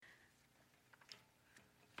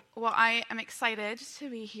Well, I am excited to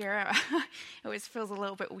be here. It always feels a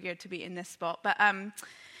little bit weird to be in this spot. But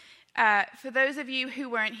for those of you who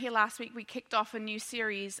weren't here last week, we kicked off a new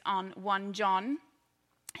series on 1 John.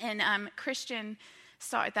 And Christian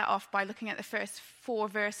started that off by looking at the first 4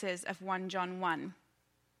 verses of 1 John 1.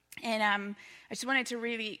 And I just wanted to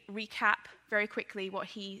really recap very quickly what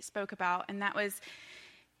he spoke about. And that was,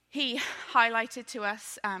 he highlighted to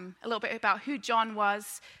us a little bit about who John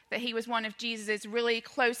was, that he was one of Jesus' really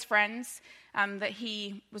close friends, that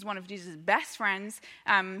he was one of Jesus' best friends,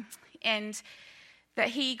 and that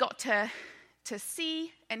he got to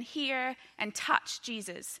see and hear and touch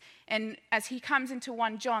Jesus. And as he comes into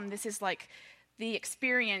 1 John, this is like the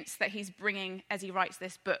experience that he's bringing as he writes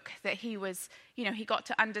this book, that he was, he got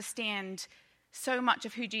to understand so much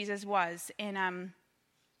of who Jesus was, and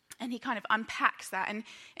he kind of unpacks that.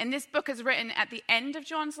 And this book is written at the end of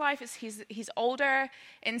John's life. He's older,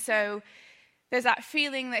 and so there's that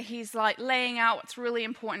feeling that he's like laying out what's really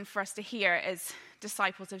important for us to hear as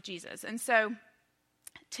disciples of Jesus. And so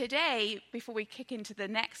today, before we kick into the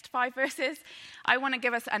next 5 verses, I want to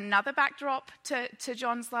give us another backdrop to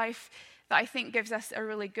John's life that I think gives us a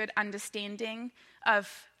really good understanding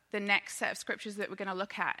of the next set of scriptures that we're going to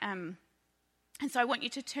look at. And so I want you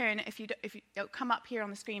to turn, if you it'll come up here on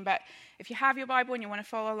the screen, but if you have your Bible and you want to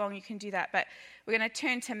follow along, you can do that. But we're going to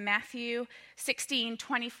turn to Matthew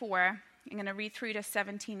 16:24. I'm going to read through to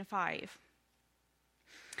 17:5.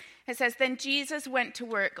 It says, "Then Jesus went to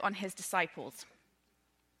work on his disciples.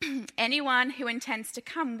 Anyone who intends to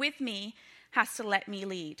come with me has to let me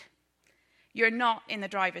lead. You're not in the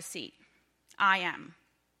driver's seat. I am.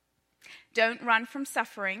 Don't run from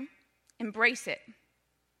suffering. Embrace it.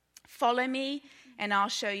 Follow me, and I'll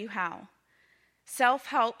show you how.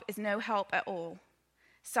 Self-help is no help at all.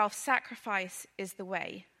 Self-sacrifice is the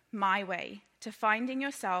way, my way, to finding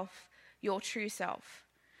yourself, your true self.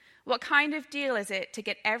 What kind of deal is it to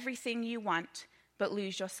get everything you want but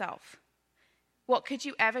lose yourself? What could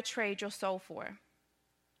you ever trade your soul for?"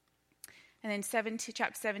 And in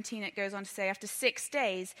chapter 17, it goes on to say, after 6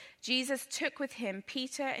 days, Jesus took with him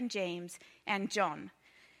Peter and James and John,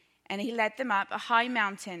 and he led them up a high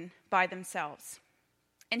mountain by themselves.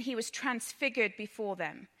 And he was transfigured before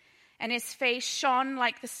them, and his face shone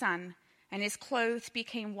like the sun, and his clothes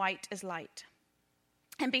became white as light.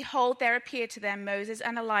 And behold, there appeared to them Moses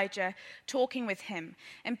and Elijah talking with him.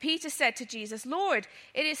 And Peter said to Jesus, "Lord,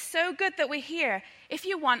 it is so good that we're here. If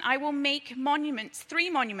you want, I will make monuments,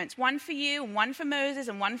 3 monuments, one for you, and one for Moses,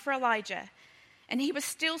 and one for Elijah." And he was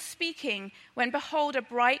still speaking when, behold, a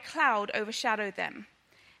bright cloud overshadowed them.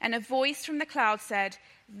 And a voice from the cloud said,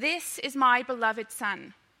 "This is my beloved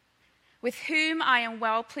Son, with whom I am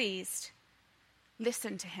well pleased.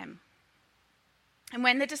 Listen to him." And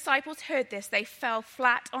when the disciples heard this, they fell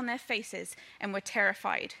flat on their faces and were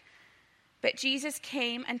terrified. But Jesus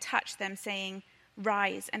came and touched them, saying,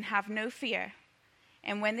 "Rise and have no fear."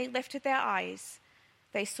 And when they lifted their eyes,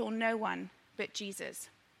 they saw no one but Jesus.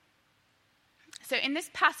 So in this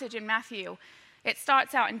passage in Matthew, it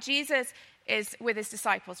starts out, and Jesus is with his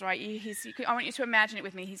disciples, right? I want you to imagine it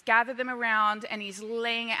with me. He's gathered them around, and he's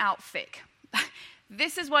laying it out thick.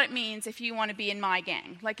 This is what it means if you want to be in my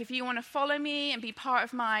gang. Like, if you want to follow me and be part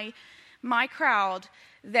of my crowd,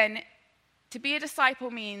 then to be a disciple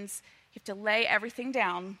means you have to lay everything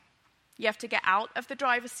down. You have to get out of the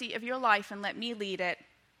driver's seat of your life and let me lead it.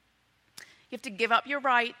 You have to give up your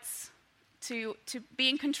rights to be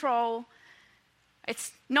in control.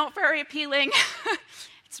 It's not very appealing.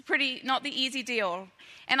 It's not the easy deal.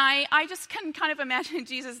 And I just can kind of imagine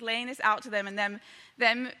Jesus laying this out to them, and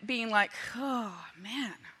them being like, "Oh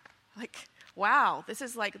man, like, wow, this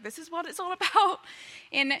is what it's all about."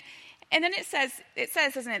 And then it says,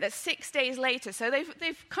 doesn't it, that 6 days later, so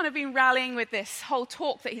they've kind of been rallying with this whole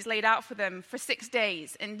talk that he's laid out for them for 6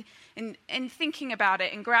 days, and thinking about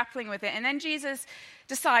it and grappling with it. And then Jesus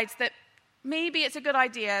decides that maybe it's a good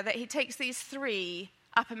idea that he takes these 3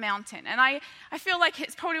 up a mountain. And I feel like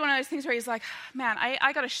it's probably one of those things where he's like, "Man,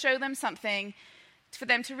 I got to show them something for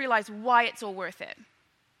them to realize why it's all worth it."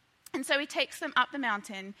 And so he takes them up the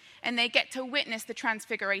mountain, and they get to witness the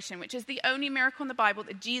transfiguration, which is the only miracle in the Bible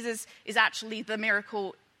that Jesus is actually the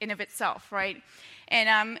miracle in of itself, right?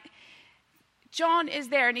 And John is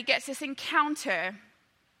there, and he gets this encounter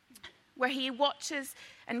where he watches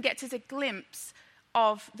and gets a glimpse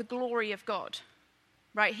of the glory of God,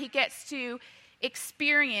 right? He gets to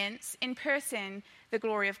experience in person the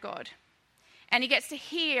glory of God. And he gets to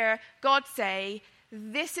hear God say,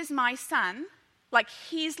 "This is my son." Like,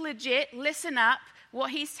 he's legit. Listen up.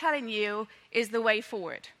 What he's telling you is the way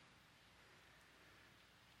forward.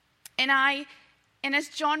 And And as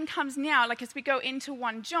John comes now, like as we go into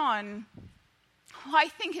 1 John, what I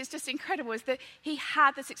think is just incredible is that he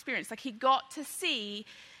had this experience. Like he got to see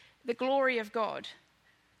the glory of God.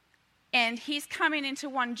 And he's coming into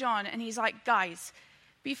 1 John and he's like, guys,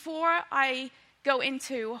 before I go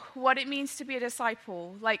into what it means to be a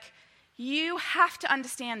disciple, like you have to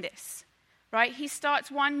understand this, right? He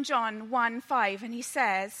starts 1 John 1:5 and he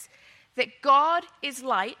says that God is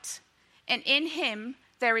light and in him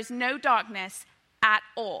there is no darkness at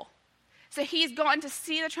all. So he's gotten to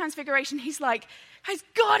see the transfiguration. He's like, guys,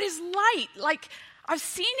 God is light. Like, I've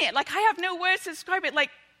seen it. Like, I have no words to describe it.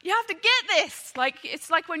 Like, you have to get this. Like, it's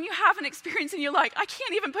like when you have an experience and you're like, I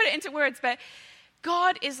can't even put it into words, but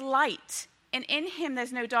God is light, and in him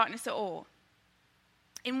there's no darkness at all.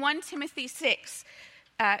 In 1 Timothy 6,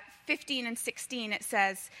 15 and 16, it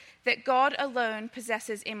says that God alone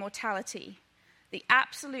possesses immortality, the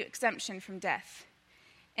absolute exemption from death.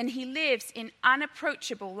 And he lives in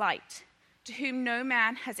unapproachable light, to whom no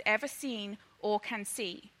man has ever seen or can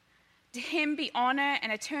see. To him be honor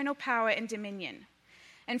and eternal power and dominion.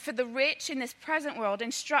 And for the rich in this present world,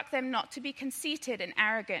 instruct them not to be conceited and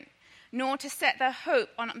arrogant, nor to set their hope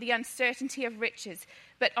on the uncertainty of riches,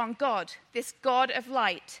 but on God, this God of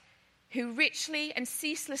light, who richly and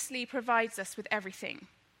ceaselessly provides us with everything.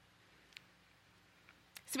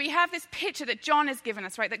 So we have this picture that John has given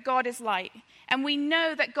us, right, that God is light. And we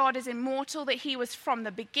know that God is immortal, that he was from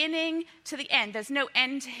the beginning to the end. There's no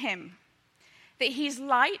end to him. That he's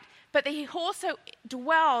light, but that he also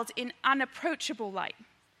dwells in unapproachable light.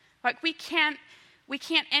 Like we can't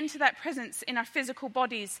enter that presence in our physical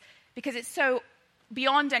bodies because it's so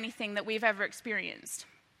beyond anything that we've ever experienced.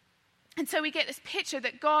 And so we get this picture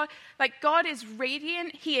that God is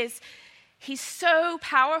radiant. He's so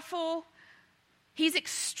powerful. He's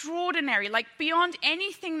extraordinary, like beyond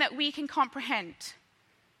anything that we can comprehend.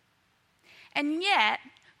 And yet,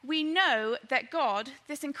 we know that God,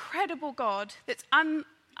 this incredible God that's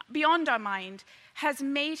beyond our mind, has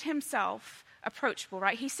made himself approachable,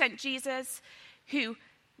 right? He sent Jesus, who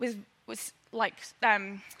was like,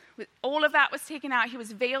 with all of that was taken out. He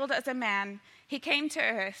was veiled as a man. He came to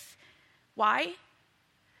earth. Why?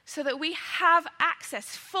 So that we have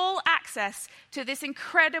access, full access to this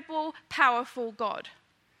incredible, powerful God.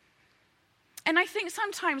 And I think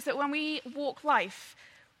sometimes that when we walk life,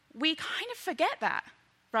 we kind of forget that,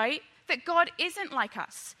 right? That God isn't like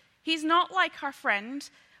us. He's not like our friend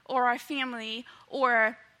or our family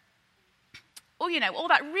or you know, all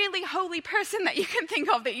that really holy person that you can think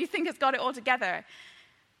of that you think has got it all together.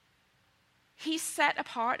 He's set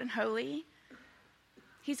apart and holy.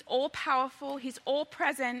 He's all-powerful. He's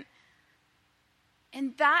all-present.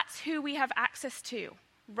 And that's who we have access to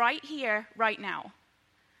right here, right now.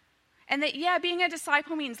 And that, yeah, being a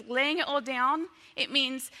disciple means laying it all down. It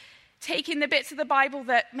means taking the bits of the Bible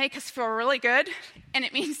that make us feel really good. And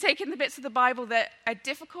it means taking the bits of the Bible that are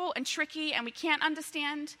difficult and tricky and we can't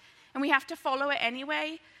understand and we have to follow it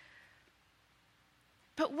anyway.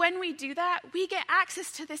 But when we do that, we get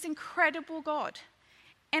access to this incredible God.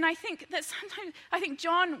 And I think that sometimes,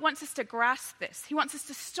 John wants us to grasp this. He wants us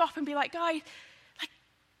to stop and be like, guys, like,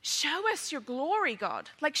 show us your glory, God.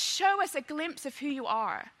 Like, show us a glimpse of who you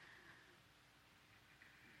are.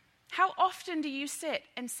 How often do you sit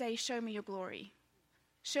and say, show me your glory?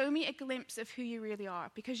 Show me a glimpse of who you really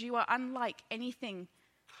are, because you are unlike anything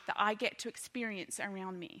that I get to experience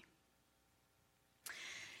around me.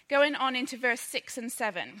 Going on into verse 6 and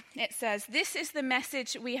 7, it says, this is the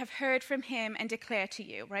message we have heard from him and declare to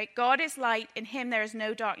you, right? God is light, in him there is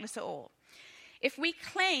no darkness at all. If we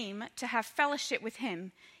claim to have fellowship with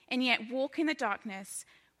him and yet walk in the darkness,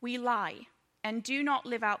 we lie and do not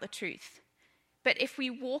live out the truth. But if we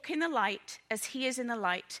walk in the light as he is in the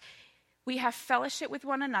light, we have fellowship with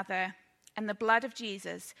one another, and the blood of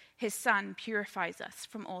Jesus, his son, purifies us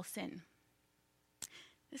from all sin.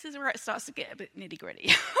 This is where it starts to get a bit nitty-gritty,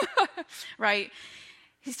 right?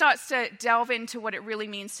 He starts to delve into what it really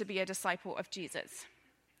means to be a disciple of Jesus.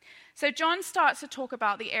 So John starts to talk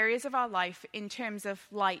about the areas of our life in terms of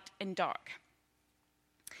light and dark.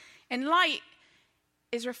 And light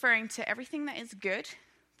is referring to everything that is good,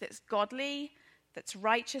 that's godly, that's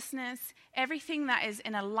righteousness, everything that is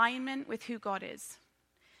in alignment with who God is.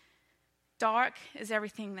 Dark is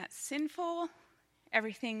everything that's sinful,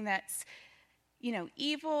 everything that's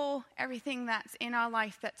evil, everything that's in our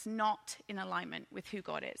life that's not in alignment with who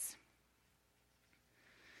God is.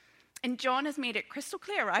 And John has made it crystal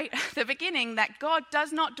clear, right, at the beginning, that God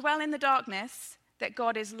does not dwell in the darkness, that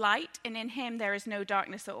God is light, and in him there is no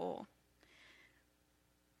darkness at all.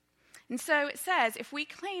 And so it says, if we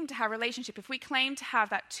claim to have a relationship, if we claim to have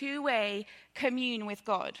that two-way commune with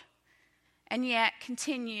God, and yet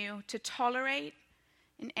continue to tolerate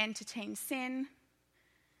and entertain sin,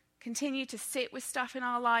 continue to sit with stuff in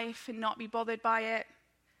our life and not be bothered by it,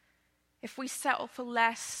 if we settle for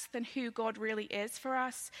less than who God really is for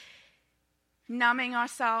us, numbing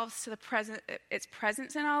ourselves to its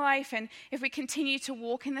presence in our life, and if we continue to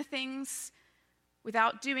walk in the things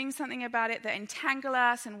without doing something about it that entangle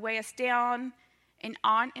us and weigh us down and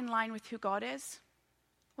aren't in line with who God is,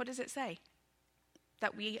 what does it say?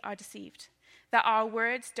 That we are deceived, that our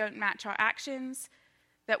words don't match our actions,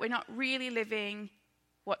 that we're not really living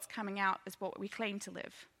what's coming out as what we claim to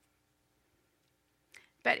live.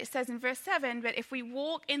 But it says in verse 7, but if we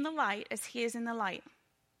walk in the light as he is in the light,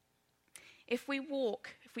 if we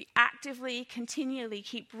actively, continually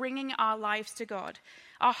keep bringing our lives to God,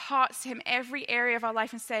 our hearts to him, every area of our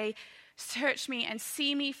life, and say, search me and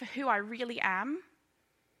see me for who I really am,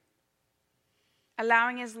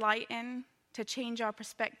 allowing his light in to change our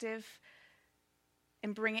perspective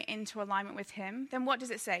and bring it into alignment with him, then what does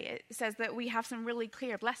it say? It says that we have some really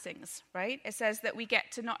clear blessings, right? It says that we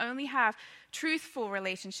get to not only have truthful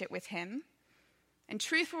relationship with him, and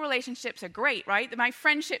truthful relationships are great, right? My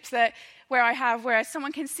friendships where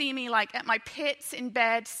someone can see me like at my pits in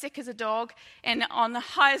bed, sick as a dog, and on the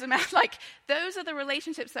high as a mountain, like those are the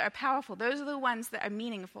relationships that are powerful. Those are the ones that are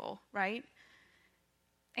meaningful, right?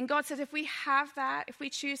 And God says if we have that, if we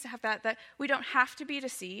choose to have that we don't have to be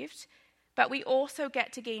deceived, but we also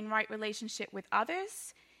get to gain right relationship with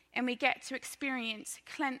others, and we get to experience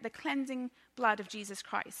the cleansing blood of Jesus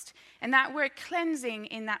Christ. And that word cleansing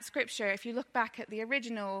in that scripture, if you look back at the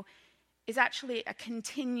original, is actually a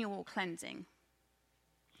continual cleansing.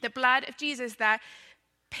 The blood of Jesus that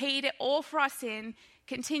paid it all for our sin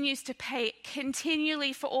continues to pay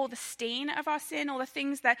continually for all the stain of our sin, all the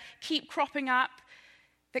things that keep cropping up,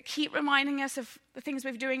 that keep reminding us of the things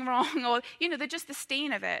we're doing wrong, or, they're just the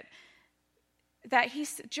stain of it. That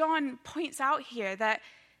John points out here that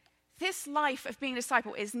this life of being a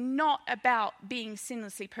disciple is not about being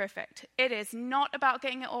sinlessly perfect. It is not about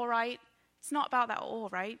getting it all right. It's not about that at all,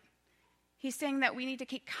 right? He's saying that we need to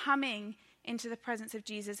keep coming into the presence of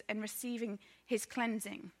Jesus and receiving his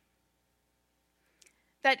cleansing.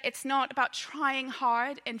 That it's not about trying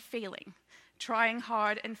hard and failing.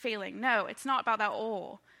 No, it's not about that at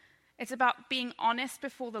all. It's about being honest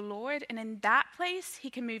before the Lord, and in that place, he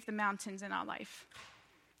can move the mountains in our life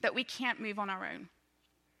that we can't move on our own.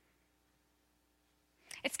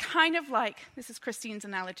 It's kind of like, this is Christine's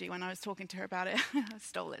analogy when I was talking to her about it. I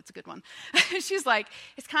stole it, it's a good one. She's like,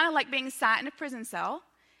 it's kind of like being sat in a prison cell,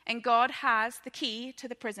 and God has the key to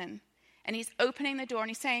the prison, and he's opening the door, and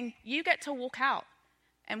he's saying, you get to walk out.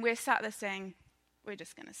 And we're sat there saying, we're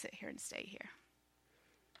just going to sit here and stay here.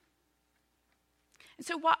 And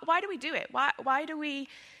so why do we do it? Why do we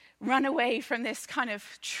run away from this kind of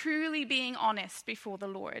truly being honest before the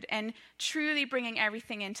Lord and truly bringing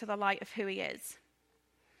everything into the light of who he is?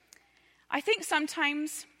 I think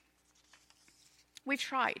sometimes we've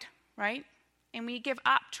tried, right? And we give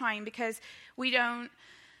up trying because we don't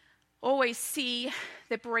always see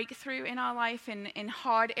the breakthrough in our life in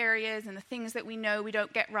hard areas and the things that we know we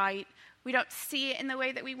don't get right. We don't see it in the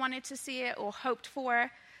way that we wanted to see it or hoped for.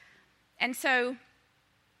 And so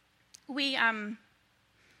we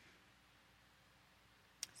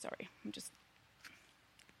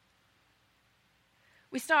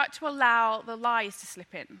start to allow the lies to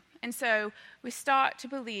slip in. And so we start to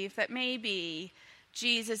believe that maybe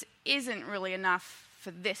Jesus isn't really enough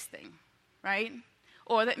for this thing, right?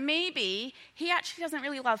 Or that maybe he actually doesn't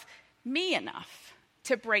really love me enough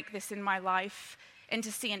to break this in my life and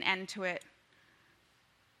to see an end to it.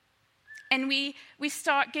 And we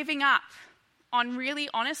start giving up on really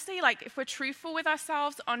honestly, like if we're truthful with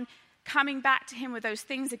ourselves, on coming back to him with those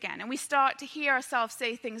things again. And we start to hear ourselves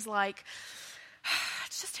say things like,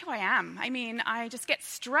 it's just who I am. I mean, I just get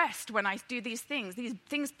stressed when I do these things. These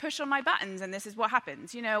things push on my buttons and this is what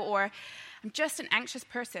happens, or I'm just an anxious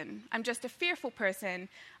person. I'm just a fearful person.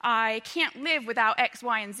 I can't live without X,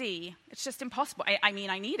 Y, and Z. It's just impossible. I mean,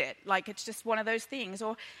 I need it. Like, it's just one of those things.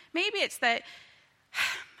 Or maybe it's that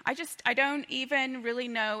I don't even really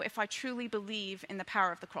know if I truly believe in the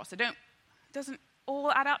power of the cross. It doesn't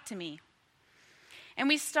all add up to me. And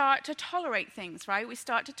we start to tolerate things, right? We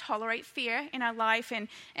start to tolerate fear in our life and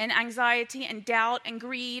anxiety and doubt and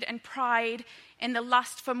greed and pride and the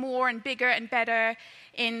lust for more and bigger and better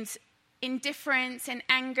and indifference and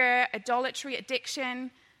anger, idolatry,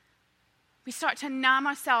 addiction. We start to numb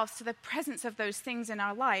ourselves to the presence of those things in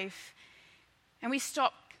our life. And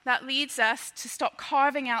that leads us to stop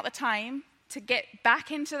carving out the time to get back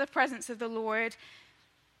into the presence of the Lord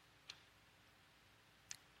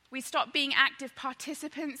We stop being active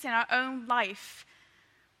participants in our own life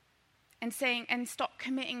and stop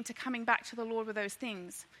committing to coming back to the Lord with those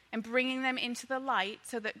things and bringing them into the light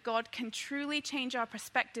so that God can truly change our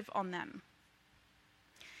perspective on them.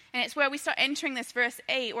 And it's where we start entering this verse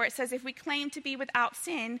 8 where it says, if we claim to be without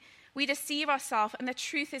sin, we deceive ourselves and the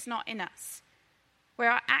truth is not in us.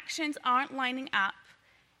 Where our actions aren't lining up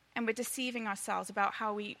and we're deceiving ourselves about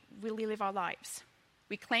how we really live our lives.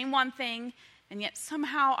 We claim one thing and yet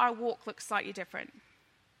somehow our walk looks slightly different.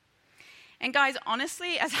 And guys,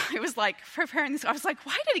 honestly, as I was preparing this, I was like,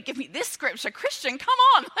 why did he give me this scripture? Christian, come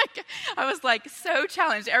on. I was so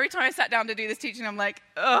challenged. Every time I sat down to do this teaching, I'm like,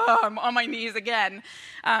 oh, I'm on my knees again.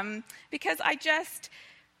 Because I just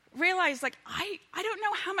realized I don't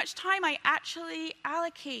know how much time I actually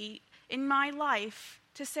allocate in my life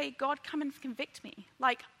to say, God, come and convict me.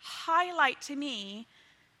 Highlight to me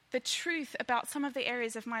the truth about some of the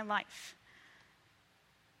areas of my life.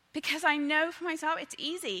 Because I know for myself, it's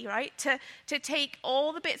easy, right, to take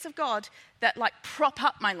all the bits of God that prop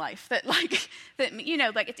up my life,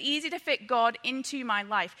 it's easy to fit God into my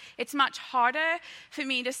life. It's much harder for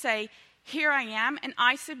me to say, here I am, and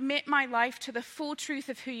I submit my life to the full truth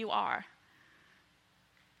of who you are.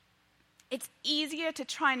 It's easier to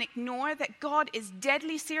try and ignore that God is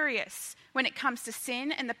deadly serious when it comes to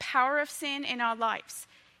sin and the power of sin in our lives.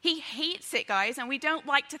 He hates it, guys, and we don't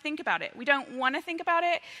like to think about it. We don't want to think about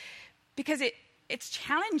it because it's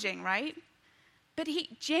challenging, right? But he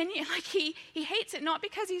genuinely, he hates it not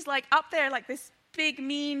because he's up there this big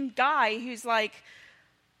mean guy who's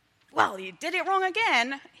well, you did it wrong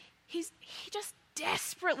again. He just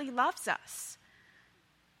desperately loves us.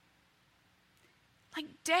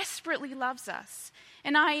 Desperately loves us.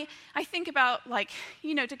 And I think about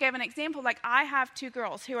to give an example, I have two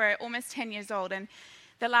girls who are almost 10 years old, and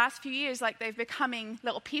the last few years, they're becoming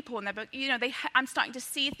little people, and I'm starting to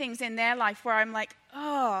see things in their life where I'm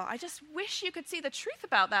oh, I just wish you could see the truth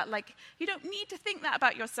about that. You don't need to think that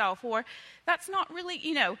about yourself, or that's not really,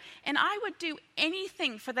 and I would do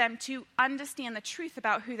anything for them to understand the truth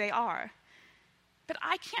about who they are. But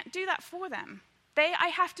I can't do that for them. I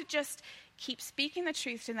have to just keep speaking the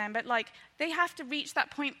truth to them, but they have to reach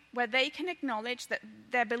that point where they can acknowledge that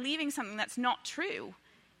they're believing something that's not true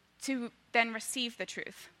to then receive the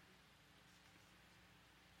truth.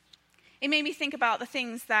 It made me think about the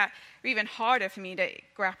things that are even harder for me to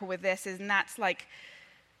grapple with this, and that's the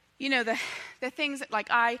things that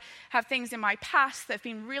I have things in my past that have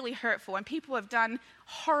been really hurtful, and people have done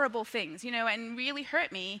horrible things, and really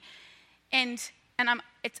hurt me, and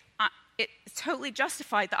it's totally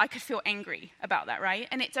justified that I could feel angry about that, right?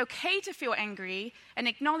 And it's okay to feel angry and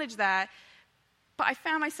acknowledge that, but I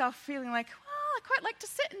found myself feeling I quite like to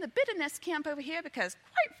sit in the bitterness camp over here because,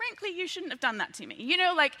 quite frankly, you shouldn't have done that to me.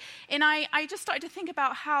 And I just started to think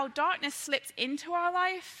about how darkness slips into our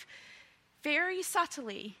life very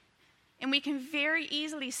subtly. And we can very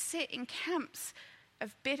easily sit in camps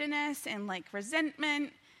of bitterness and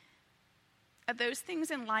resentment. Are those things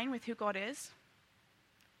in line with who God is?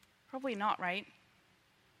 Probably not, right?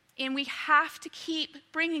 And we have to keep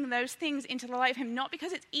bringing those things into the light of him, not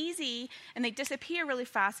because it's easy and they disappear really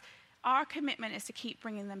fast. Our commitment is to keep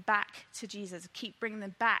bringing them back to Jesus, keep bringing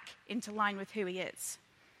them back into line with who he is.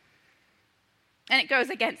 And it goes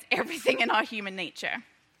against everything in our human nature.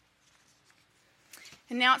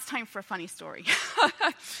 And now it's time for a funny story.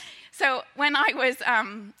 So when I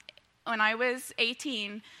was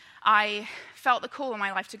 18, I felt the call in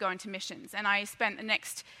my life to go into missions. And I spent the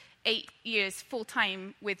next 8 years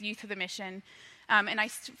full-time with Youth of the Mission.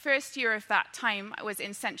 And first year of that time, I was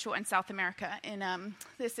in Central and South America. And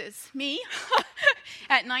this is me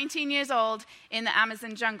at 19 years old in the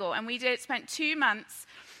Amazon jungle. And we spent 2 months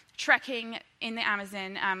trekking in the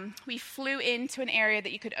Amazon. We flew into an area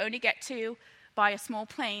that you could only get to by a small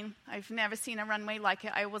plane. I've never seen a runway like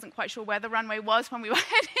it. I wasn't quite sure where the runway was when we were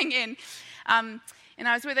heading in. And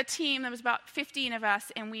I was with a team. There was about 15 of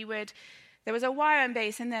us, and there was a wiring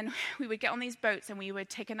base, and then we would get on these boats, and we would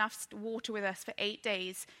take enough water with us for 8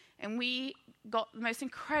 days, and we got the most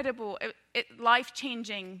incredible,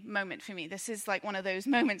 life-changing moment for me. This is one of those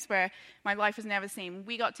moments where my life was never the same.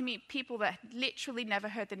 We got to meet people that had literally never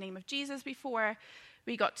heard the name of Jesus before.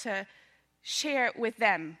 We got to share with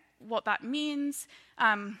them what that means.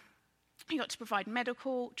 We got to provide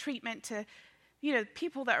medical treatment to,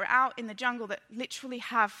 people that are out in the jungle that literally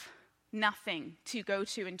have nothing to go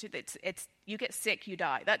to, and it's you get sick, you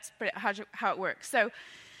die. That's how it works. So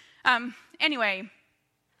anyway,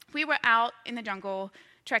 we were out in the jungle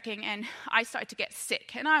trekking, and I started to get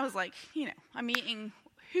sick, and I was I'm eating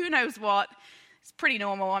who knows what. it's pretty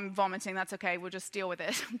normal. I'm vomiting. That's okay. We'll just deal with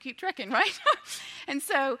it. Keep trekking, right? And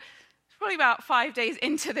so it's probably about 5 days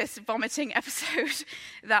into this vomiting episode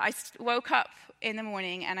that I woke up in the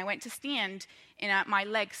morning and I went to stand, and my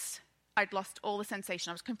legs, I'd lost all the sensation.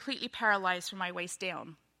 I was completely paralyzed from my waist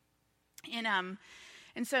down.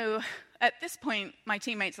 And so at this point, my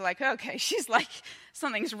teammates are like, okay, she's like,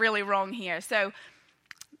 something's really wrong here. So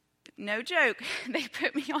no joke, they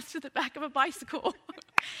put me onto the back of a bicycle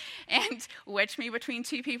and wedged me between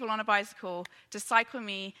two people on a bicycle to cycle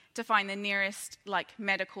me to find the nearest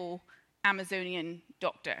medical Amazonian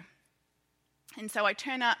doctor. And so I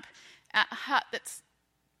turn up at a hut that's,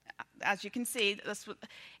 as you can see,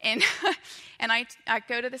 and I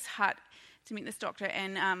go to this hut to meet this doctor,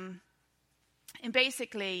 and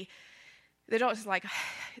basically the doctor's like,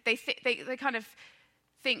 they kind of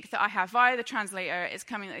think that I have, via the translator, it's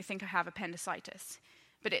coming that they think I have appendicitis,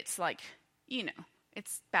 but it's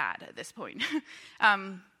it's bad at this point.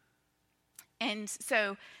 And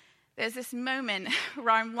so there's this moment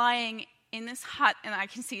where I'm lying in this hut and I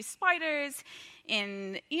can see spiders,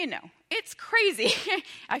 and it's crazy.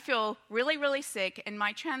 I feel really, really sick, and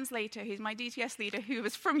my translator, who's my DTS leader, who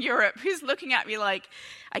was from Europe, who's looking at me like,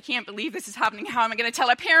 I can't believe this is happening. How am I going to tell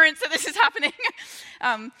our parents that this is happening?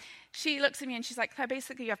 She looks at me and she's like, Claire,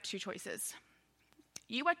 basically you have two choices.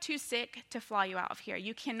 You are too sick to fly you out of here.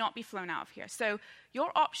 You cannot be flown out of here. So your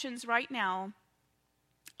options right now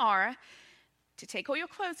are to take all your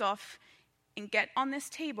clothes off and get on this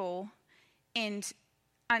table, and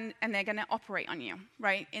they're going to operate on you,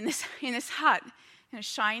 right? In this hut, and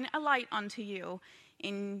shine a light onto you,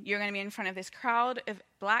 and you're going to be in front of this crowd of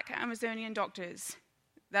black Amazonian doctors.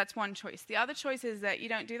 That's one choice. The other choice is that you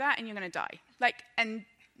don't do that and you're going to die. And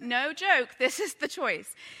no joke, this is the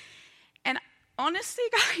choice. And honestly,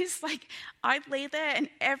 guys, I lay there and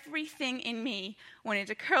everything in me wanted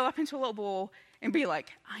to curl up into a little ball and be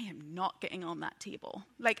like, I am not getting on that table.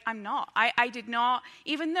 I'm not. I did not,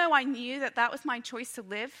 even though I knew that was my choice to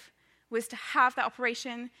live, was to have that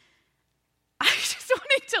operation. I just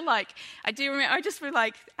wanted to I do remember, I just feel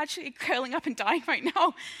actually curling up and dying right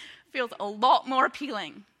now feels a lot more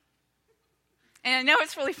appealing. And I know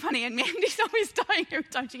it's really funny, and Mandy's always dying every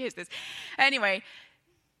time she hears this. Anyway,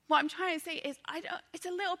 what I'm trying to say is it's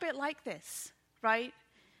a little bit like this, right?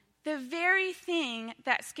 The very thing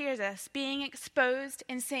that scares us, being exposed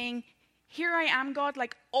and saying, here I am, God,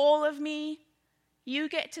 all of me, you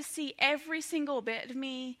get to see every single bit of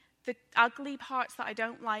me, the ugly parts that I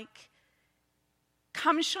don't like.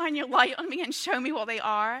 Come shine your light on me and show me what they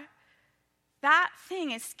are. That thing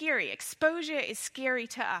is scary. Exposure is scary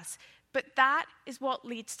to us. But that is what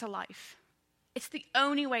leads to life. It's the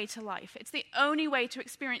only way to life. It's the only way to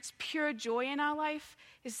experience pure joy in our life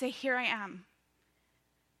is to say, here I am.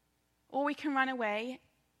 Or we can run away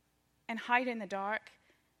and hide in the dark.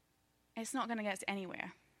 It's not going to get us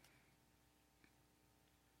anywhere.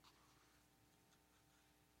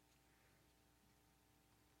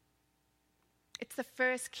 It's the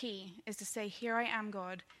first key, is to say, here I am,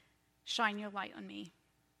 God. Shine your light on me.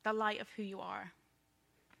 The light of who you are.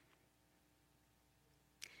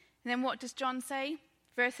 And then what does John say?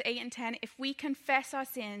 Verse 8 and 10, if we confess our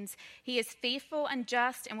sins, he is faithful and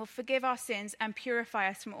just and will forgive our sins and purify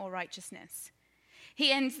us from all righteousness.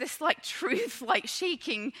 He ends this truth,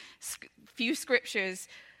 shaking few scriptures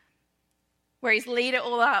where he's laid it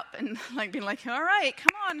all up and been all right,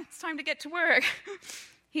 come on, it's time to get to work.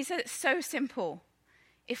 He said it's so simple.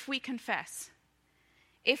 If we confess,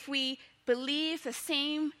 if we believe the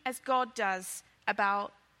same as God does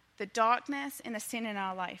about the darkness and the sin in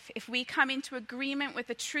our life, if we come into agreement with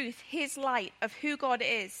the truth, his light of who God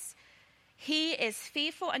is, he is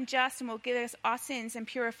faithful and just and will give us our sins and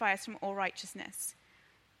purify us from all righteousness.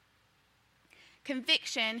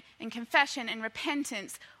 Conviction and confession and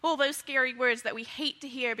repentance, all those scary words that we hate to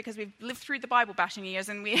hear because we've lived through the Bible bashing years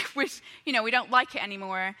and we don't like it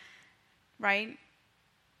anymore, right?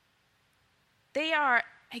 They are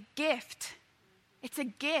a gift. It's a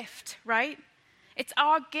gift, right? It's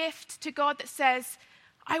our gift to God that says,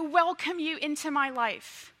 I welcome you into my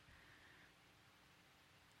life.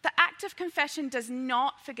 The act of confession does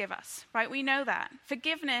not forgive us, right? We know that.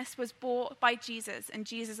 Forgiveness was bought by Jesus and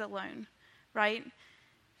Jesus alone, right?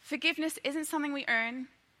 Forgiveness isn't something we earn.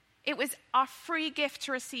 It was our free gift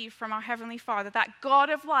to receive from our Heavenly Father, that God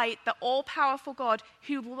of light, the all-powerful God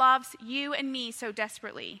who loves you and me so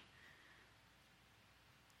desperately.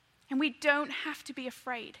 And we don't have to be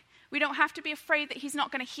afraid. We don't have to be afraid that he's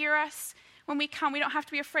not going to hear us when we come. We don't have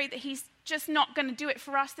to be afraid that he's just not going to do it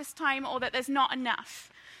for us this time, or that there's not enough.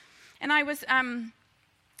 And I was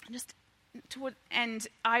just and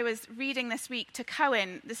I was reading this week to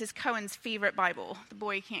Cohen. This is Cohen's favorite Bible. The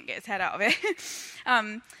boy can't get his head out of it.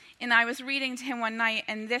 And I was reading to him one night,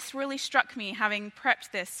 and this really struck me, having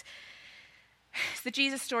prepped this. It's the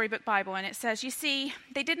Jesus Storybook Bible, and it says, you see,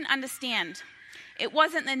 they didn't understand. It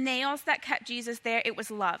wasn't the nails that kept Jesus there, it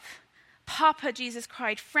was love. Papa, Jesus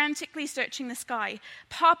cried, frantically searching the sky.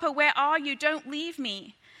 Papa, where are you? Don't leave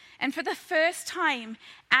me. And for the first time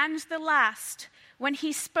and the last, when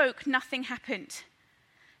he spoke, nothing happened.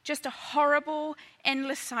 Just a horrible,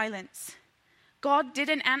 endless silence. God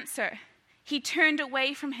didn't answer. He turned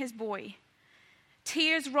away from his boy.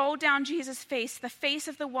 Tears rolled down Jesus' face, the face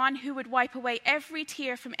of the one who would wipe away every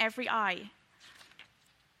tear from every eye.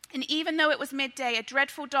 And even though it was midday, a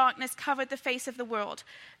dreadful darkness covered the face of the world.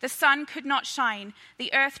 The sun could not shine.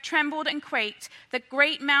 The earth trembled and quaked. The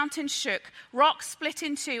great mountains shook. Rocks split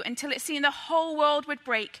in two until it seemed the whole world would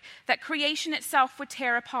break, that creation itself would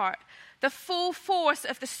tear apart. The full force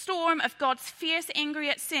of the storm of God's fierce anger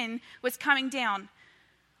at sin was coming down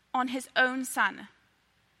on his own son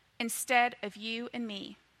instead of you and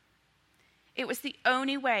me. It was the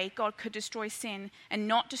only way God could destroy sin and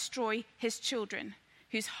not destroy his children,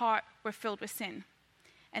 whose heart were filled with sin.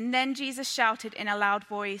 And then Jesus shouted in a loud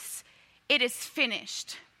voice, "It is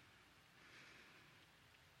finished."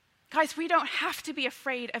 Guys, we don't have to be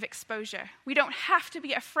afraid of exposure. We don't have to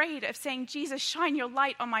be afraid of saying, Jesus, shine your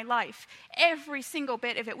light on my life. Every single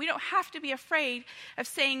bit of it. We don't have to be afraid of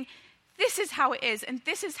saying, this is how it is, and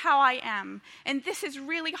this is how I am, and this is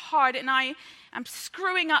really hard, and I'm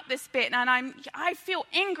screwing up this bit, and I feel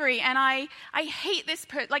angry, and I hate this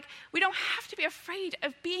part. Like, we don't have to be afraid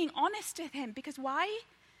of being honest with him, because why?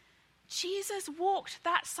 Jesus walked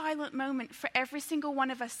that silent moment for every single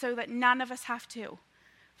one of us so that none of us have to,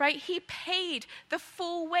 right? He paid the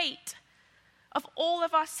full weight of all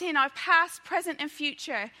of our sin, our past, present, and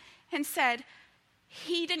future, and said,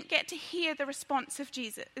 he didn't get to hear the response of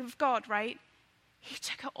God, right? He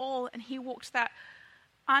took it all and he walked that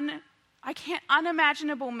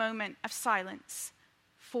unimaginable moment of silence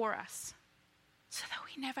for us so that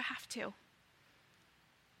we never have to.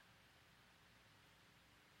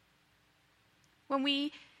 When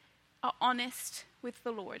we are honest with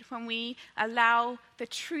the Lord, when we allow the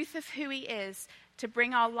truth of who he is to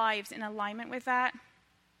bring our lives in alignment with that,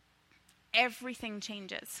 everything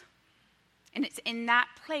changes. And it's in that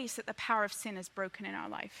place that the power of sin is broken in our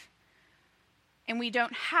life. And we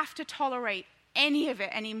don't have to tolerate any of it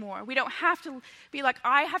anymore. We don't have to be like,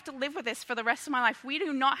 I have to live with this for the rest of my life. We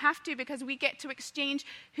do not have to, because we get to exchange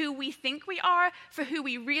who we think we are for who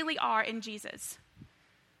we really are in Jesus.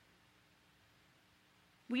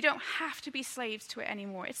 We don't have to be slaves to it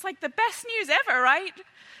anymore. It's like the best news ever, right?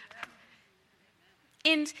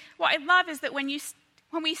 And what I love is that when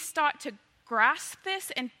we start to grasp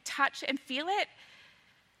this and touch and feel it,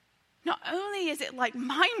 not only is it like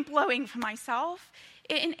mind-blowing for myself,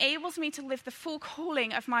 it enables me to live the full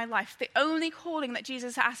calling of my life, the only calling that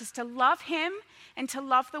Jesus asks us, to love him and to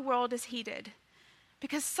love the world as he did.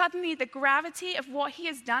 Because suddenly the gravity of what he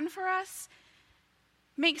has done for us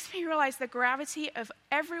makes me realize the gravity of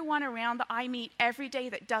everyone around that I meet every day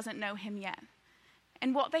that doesn't know him yet.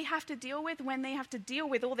 And what they have to deal with when they have to deal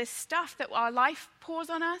with all this stuff that our life pours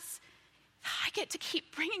on us. I get to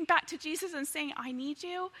keep bringing back to Jesus and saying, I need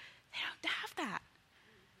you. They don't have that.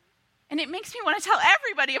 And it makes me want to tell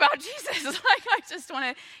everybody about Jesus. Like, I just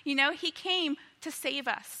want to, he came to save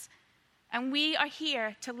us. And we are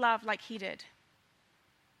here to love like he did.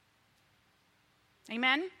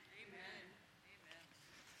 Amen? Amen.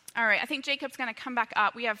 All right, I think Jacob's going to come back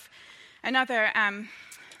up. We have another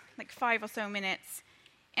 5 or so minutes.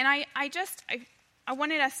 And I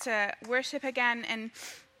wanted us to worship again, and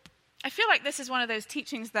I feel like this is one of those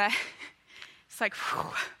teachings that it's like,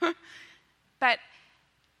 whew. But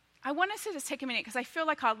I want us to just take a minute, because I feel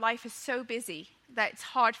like our life is so busy that it's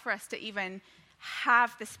hard for us to even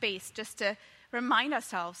have the space just to remind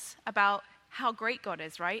ourselves about how great God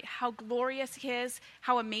is, right? How glorious he is,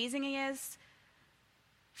 how amazing he is.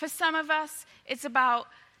 For some of us, it's about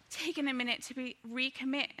taking a minute to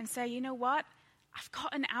recommit and say, you know what? I've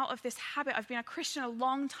gotten out of this habit. I've been a Christian a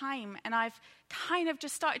long time, and I've kind of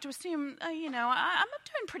just started to assume, I'm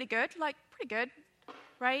doing pretty good,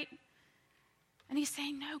 right? And he's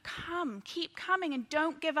saying, no, come, keep coming, and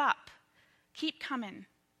don't give up. Keep coming.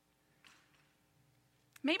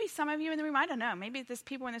 Maybe some of you in the room, I don't know, maybe there's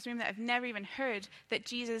people in this room that have never even heard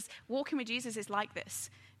that walking with Jesus is like this.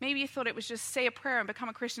 Maybe you thought it was just say a prayer and become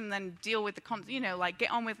a Christian and then deal with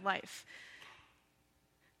get on with life.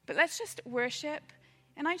 But let's just worship.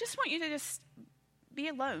 And I just want you to just be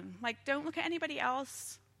alone. Like, don't look at anybody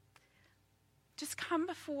else. just come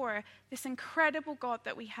before this incredible God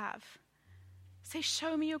that we have. Say,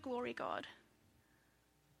 show me your glory, God.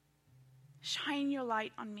 Shine your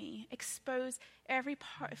light on me. Expose every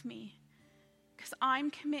part of me. Because I'm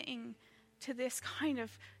committing to this kind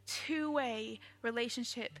of two-way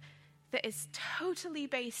relationship that is totally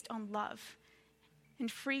based on love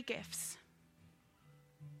and free gifts.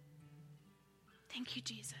 Thank you,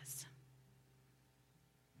 Jesus.